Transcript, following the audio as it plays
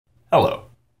Hello,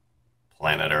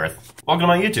 planet Earth. Welcome to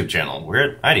my YouTube channel.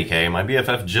 We're at IDK, my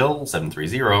BFF Jill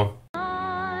 730.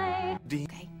 My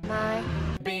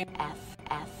BFF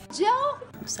Jill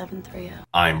 730.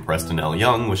 I'm Preston L.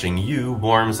 Young, wishing you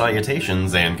warm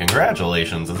salutations and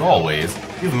congratulations as always.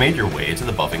 You've made your way to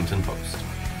the Buffington Post.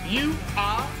 You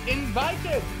are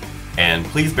invited! And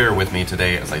please bear with me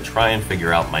today as I try and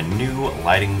figure out my new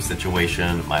lighting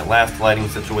situation, my last lighting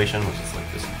situation, which is like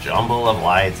this jumble of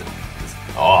lights and it's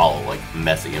all like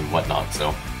messy and whatnot,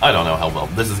 so I don't know how well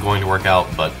this is going to work out,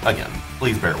 but again,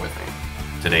 please bear with me.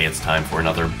 Today it's time for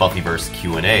another Buffyverse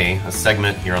Q&A, a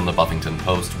segment here on the Buffington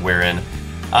Post wherein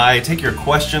I take your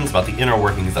questions about the inner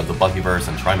workings of the Buffyverse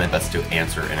and try my best to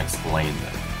answer and explain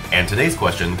them. And today's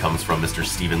question comes from Mr.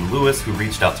 Stephen Lewis, who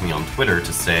reached out to me on Twitter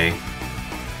to say,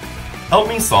 help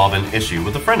me solve an issue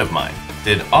with a friend of mine.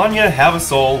 Did Anya have a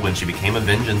soul when she became a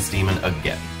vengeance demon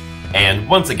again? And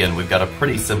once again, we've got a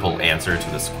pretty simple answer to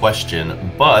this question,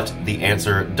 but the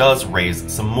answer does raise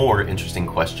some more interesting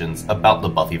questions about the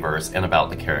Buffyverse and about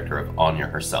the character of Anya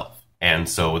herself. And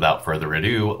so without further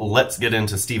ado, let's get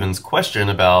into Stephen's question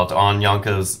about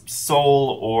Anyanka's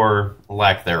soul or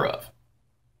lack thereof.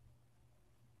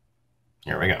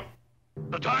 Here we go.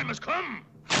 The time has come!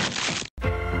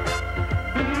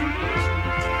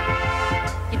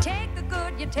 You take the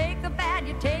good, you take the bad,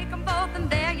 you take them both, and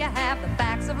there you have the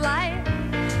facts of life.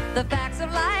 The facts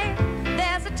of life.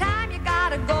 There's a time you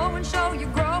gotta go and show you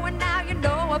grow, and now you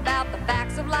know about the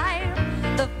facts of life.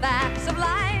 The facts of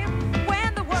life.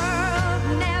 When the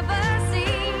world never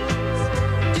seems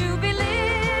to be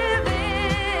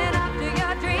living up to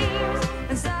your dreams,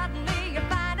 and suddenly you're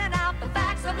finding out the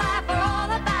facts of life are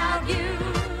all about you.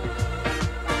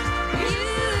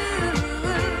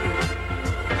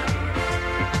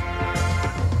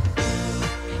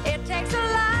 It takes a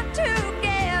lot to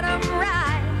get 'em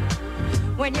right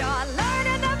when you're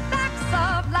learning the facts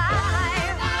of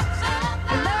life.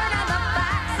 Learning the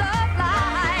facts of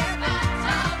life.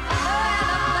 Learning the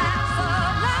facts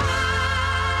of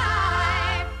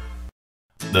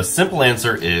life. The simple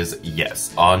answer is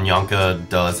yes. Anyanka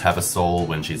does have a soul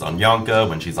when she's Anyanka,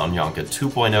 when she's Anyanka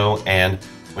 2.0, and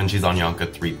when she's Anyanka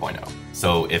 3.0.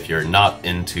 So if you're not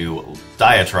into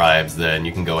diatribes, then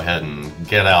you can go ahead and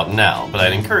get out now. But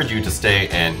I'd encourage you to stay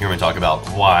and hear me talk about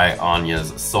why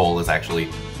Anya's soul is actually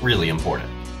really important.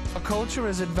 A culture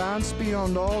is advanced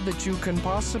beyond all that you can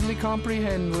possibly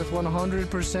comprehend with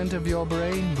 100% of your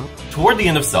brain. Toward the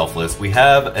end of Selfless, we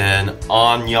have an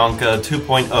Anyanka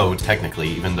 2.0, technically,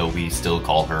 even though we still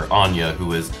call her Anya,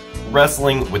 who is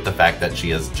wrestling with the fact that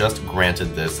she has just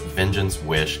granted this vengeance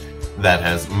wish that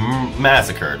has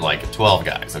massacred like 12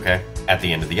 guys, okay? At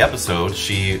the end of the episode,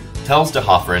 she tells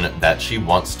D'Hoffryn that she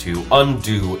wants to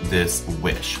undo this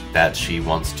wish, that she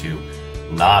wants to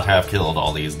not have killed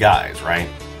all these guys, right?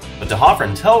 But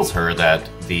D'Hoffryn tells her that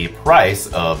the price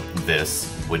of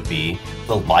this would be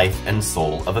the life and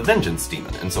soul of a vengeance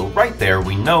demon. And so right there,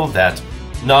 we know that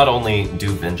not only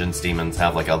do vengeance demons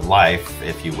have like a life,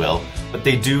 if you will, but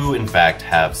they do in fact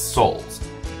have souls.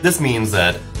 This means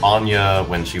that Anya,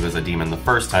 when she was a demon the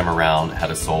first time around, had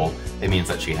a soul. It means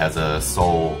that she has a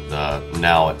soul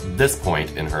now at this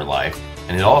point in her life.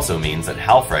 And it also means that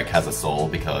Halfrek has a soul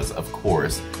because, of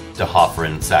course,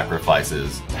 D'Hoffryn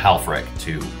sacrifices Halfrek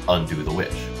to undo the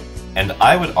wish. And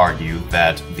I would argue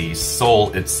that the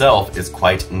soul itself is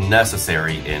quite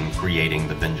necessary in creating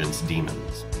the vengeance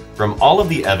demons. From all of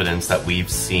the evidence that we've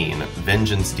seen,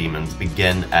 vengeance demons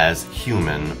begin as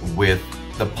human, with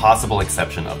the possible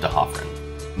exception of D'Hoffryn.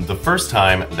 The first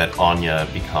time that Anya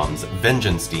becomes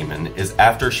vengeance demon is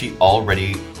after she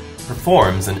already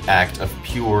performs an act of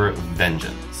pure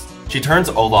vengeance. She turns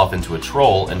Olaf into a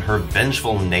troll, and her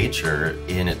vengeful nature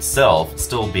in itself,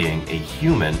 still being a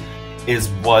human, is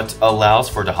what allows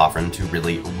for D'Hoffryn to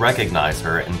really recognize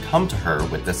her and come to her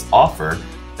with this offer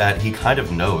that he kind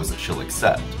of knows she'll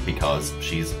accept, because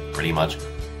she's pretty much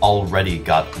already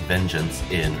got vengeance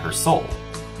in her soul.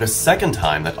 The second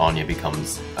time that Anya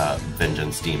becomes a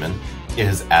vengeance demon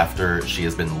is after she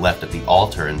has been left at the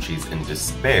altar and she's in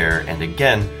despair, and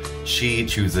again, she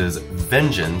chooses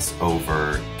vengeance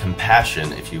over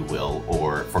compassion, if you will,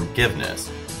 or forgiveness,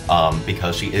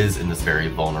 because she is in this very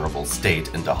vulnerable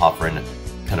state, and D'Hoffryn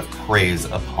kind of preys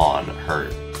upon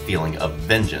her feeling of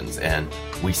vengeance, and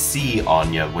we see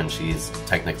Anya, when she's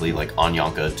technically like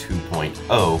Anyanka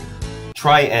 2.0,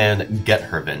 try and get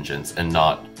her vengeance and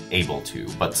not able to,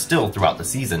 but still throughout the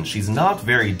season, she's not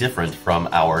very different from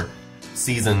our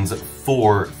seasons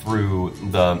 4 through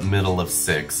the middle of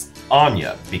 6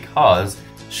 Anya, because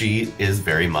she is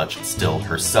very much still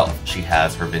herself. She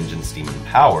has her vengeance demon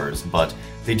powers, but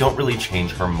they don't really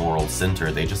change her moral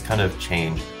center. They just kind of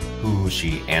change who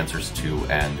she answers to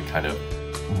and kind of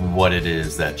what it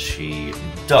is that she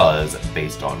does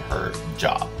based on her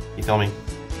job. You feel me?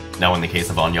 Now, in the case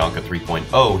of Anyanka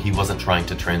 3.0, he wasn't trying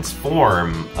to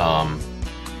transform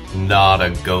not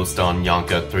a ghost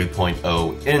Anyanka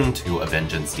 3.0 into a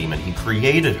vengeance demon. He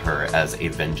created her as a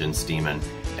vengeance demon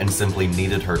and simply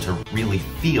needed her to really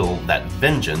feel that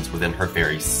vengeance within her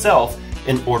very self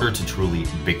in order to truly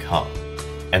become.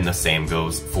 And the same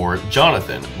goes for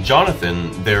Jonathan.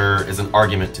 Jonathan, there is an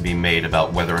argument to be made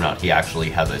about whether or not he actually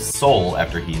has a soul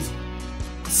after he's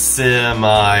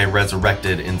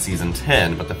semi-resurrected in Season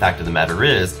 10, but the fact of the matter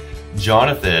is,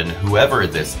 Jonathan, whoever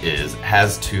this is,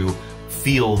 has to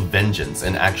feel vengeance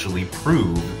and actually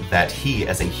prove that he,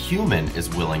 as a human, is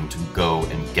willing to go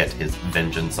and get his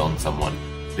vengeance on someone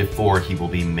before he will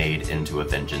be made into a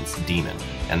vengeance demon.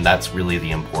 And that's really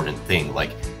the important thing.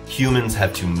 Like, humans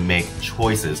have to make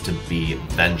choices to be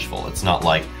vengeful. It's not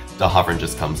like Buffyverse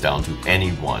just comes down to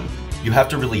anyone. You have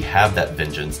to really have that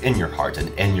vengeance in your heart and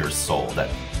in your soul. That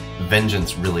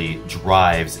vengeance really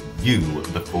drives you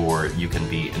before you can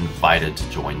be invited to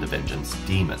join the vengeance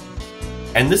demon.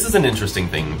 And this is an interesting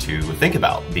thing to think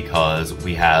about because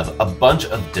we have a bunch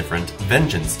of different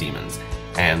vengeance demons.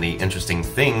 And the interesting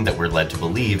thing that we're led to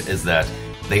believe is that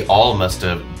they all must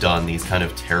have done these kind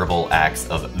of terrible acts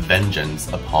of vengeance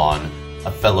upon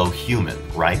a fellow human,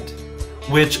 right?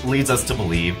 Which leads us to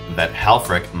believe that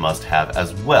Halfrek must have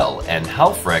as well. And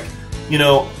Halfrek, you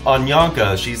know,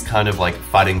 Anyanka, she's kind of like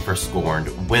fighting for scorned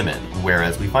women,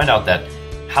 whereas we find out that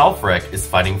Halfrek is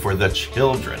fighting for the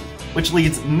children, which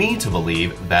leads me to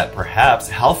believe that perhaps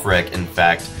Halfrek, in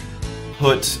fact,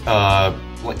 put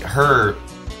like her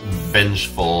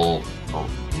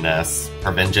vengefulness,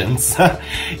 her vengeance,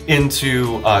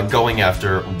 into going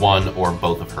after one or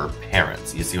both of her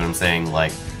parents. You see what I'm saying?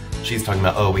 Like, she's talking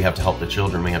about, oh, we have to help the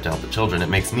children, we have to help the children. It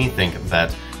makes me think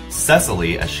that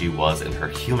Cecily, as she was in her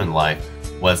human life,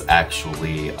 was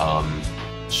actually,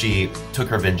 she took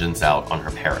her vengeance out on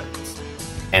her parents.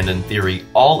 And in theory,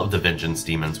 all of the vengeance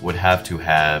demons would have to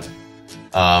have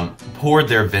poured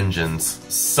their vengeance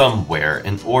somewhere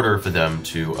in order for them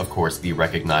to, of course, be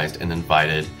recognized and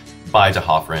invited by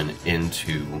Buffyverse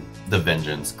into the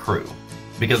vengeance crew.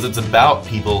 Because it's about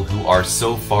people who are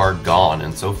so far gone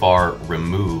and so far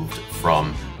removed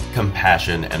from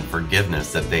compassion and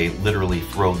forgiveness that they literally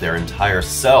throw their entire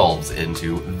selves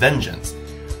into vengeance.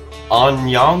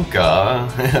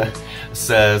 Anyanka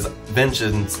says,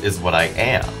 vengeance is what I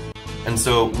am. And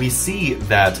so we see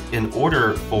that in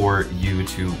order for you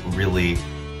to really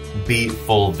be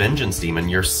full vengeance demon,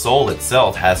 your soul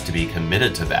itself has to be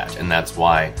committed to that. And that's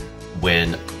why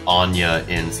when Anya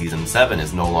in Season 7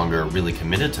 is no longer really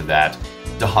committed to that,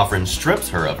 Buffyverse strips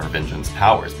her of her vengeance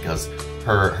powers because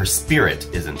her spirit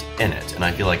isn't in it. And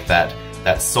I feel like that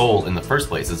soul in the first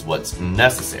place is what's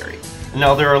necessary.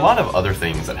 Now, there are a lot of other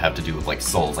things that have to do with like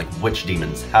souls, like which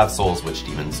demons have souls, which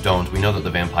demons don't. We know that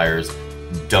the vampires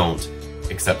don't,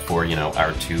 except for, you know,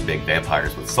 our two big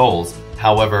vampires with souls.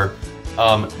 However,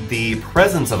 the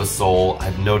presence of a soul,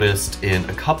 I've noticed in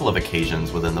a couple of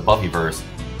occasions within the Buffyverse,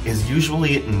 is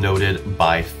usually noted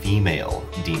by female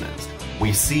demons.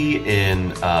 We see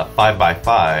in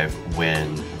 5x5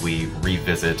 when we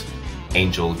revisit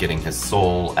Angel getting his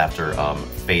soul after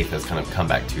Faith has kind of come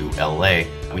back to LA,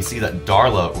 we see that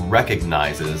Darla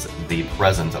recognizes the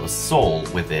presence of a soul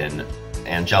within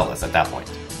Angelus at that point.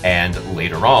 And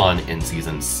later on in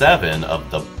Season 7 of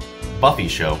the Buffy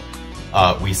show,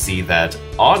 we see that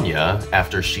Anya,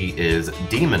 after she is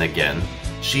demon again,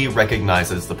 she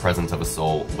recognizes the presence of a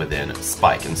soul within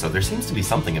Spike. And so there seems to be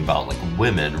something about like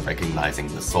women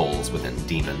recognizing the souls within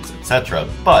demons, etc.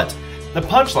 But the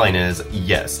punchline is,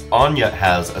 yes, Anya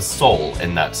has a soul,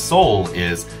 and that soul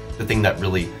is the thing that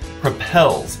really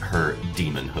propels her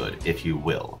demonhood, if you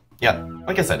will. Yeah,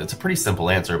 like I said, it's a pretty simple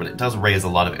answer, but it does raise a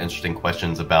lot of interesting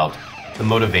questions about the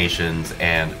motivations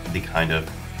and the kind of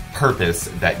purpose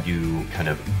that you kind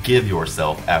of give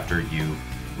yourself after you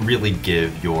really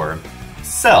give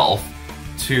yourself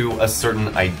to a certain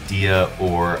idea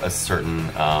or a certain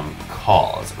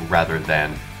cause, rather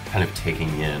than kind of taking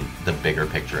in the bigger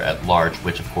picture at large,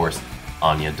 which of course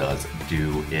Anya does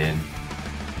do in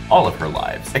all of her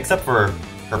lives, except for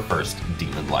her first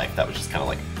demon life. That was just kind of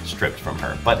like stripped from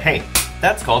her. But hey,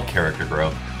 that's called character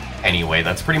growth. Anyway,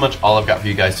 that's pretty much all I've got for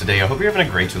you guys today. I hope you're having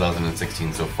a great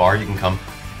 2016 so far. You can come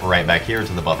right back here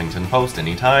to the Buffington Post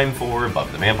anytime for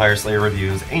Buffy the Vampire Slayer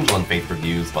reviews, Angel and Faith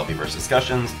reviews, Buffyverse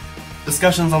discussions,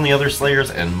 discussions on the other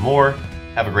Slayers, and more.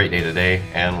 Have a great day today,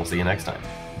 and we'll see you next time.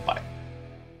 Bye.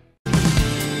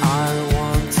 I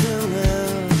want to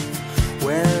live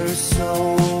where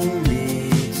soul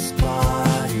meets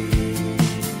body.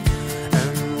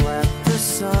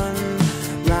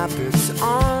 its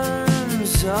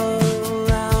arms of